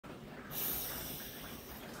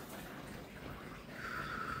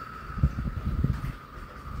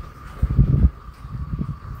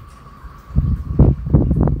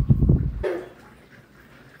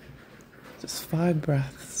5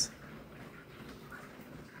 breaths.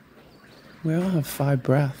 We all have 5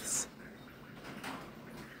 breaths.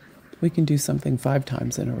 We can do something 5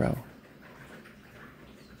 times in a row.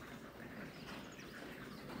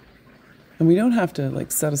 And we don't have to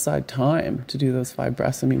set aside time to do those 5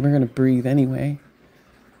 breaths. I mean, we're going to breathe anyway.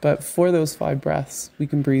 But for those 5 breaths, we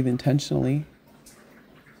can breathe intentionally.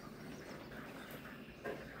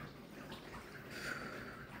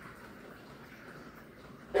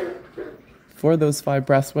 For those 5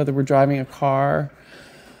 breaths, whether we're driving a car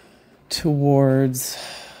towards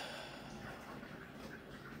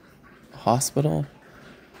a hospital,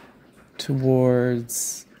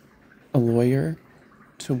 towards a lawyer,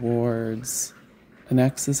 towards an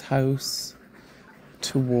ex's house,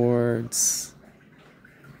 towards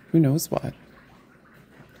who knows what.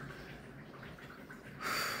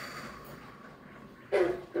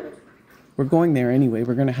 We're going there anyway.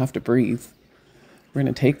 We're going to have to breathe. We're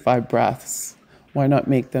going to take 5 breaths. Why not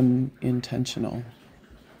make them intentional?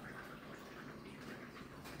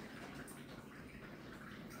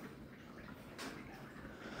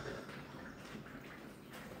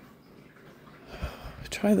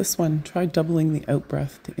 Try this one. Try doubling the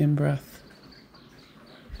out-breath to in-breath.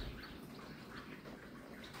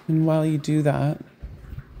 And while you do that,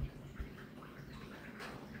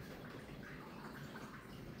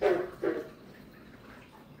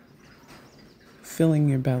 filling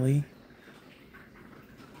your belly,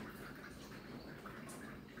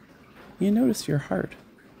 you notice your heart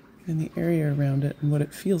and the area around it and what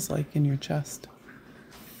it feels like in your chest.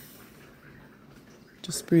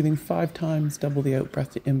 Just breathing 5 times, double the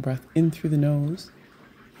out-breath to in-breath, in through the nose,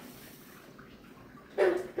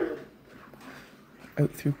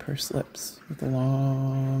 out through pursed lips with a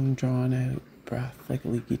long, drawn-out breath like a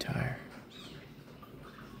leaky tire.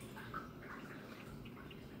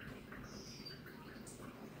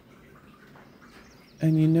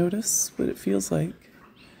 And you notice what it feels like.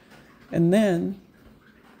 And then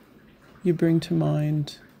you bring to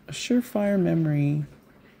mind a surefire memory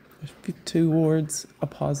towards a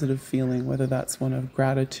positive feeling, whether that's one of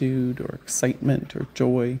gratitude or excitement or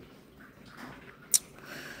joy.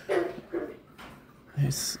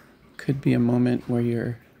 This could be a moment where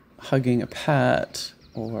you're hugging a pet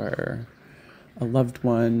or a loved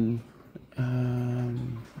one,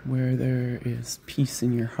 where there is peace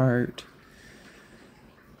in your heart.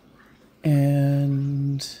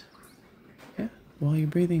 And yeah, while you're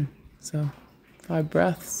breathing. So 5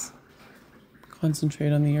 breaths.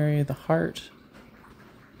 Concentrate on the area of the heart.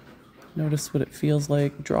 Notice what it feels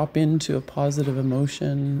like. Drop into a positive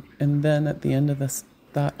emotion. And then at the end of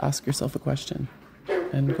that, ask yourself a question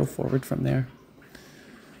and go forward from there.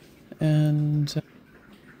 And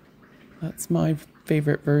that's my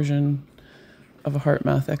favorite version of a heart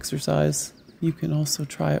math exercise. You can also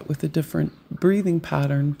try it with a different breathing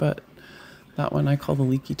pattern, but that one I call the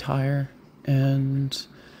leaky tire. And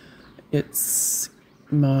it's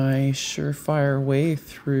my surefire way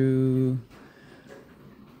through,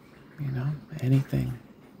 anything,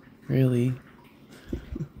 really.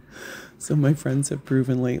 So my friends have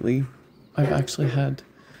proven lately, I've actually had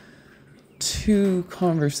 2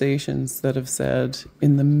 conversations that have said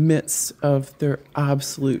in the midst of their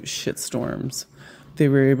absolute shitstorms, they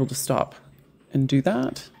were able to stop and do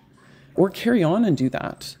that, or carry on and do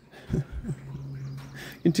that.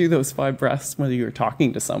 You do those 5 breaths whether you're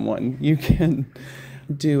talking to someone. You can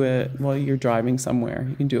do it while you're driving somewhere.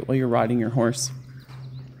 You can do it while you're riding your horse.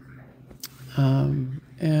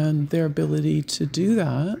 And their ability to do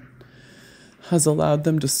that has allowed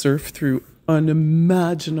them to surf through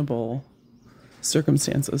unimaginable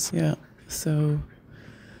circumstances. Yeah. So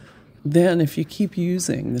then if you keep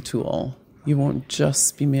using the tool, you won't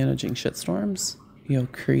just be managing shitstorms. You'll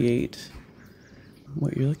create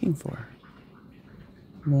what you're looking for.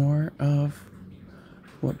 More of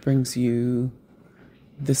what brings you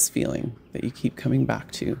this feeling that you keep coming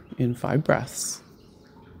back to in 5 breaths.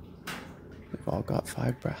 We've all got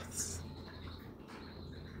 5 breaths.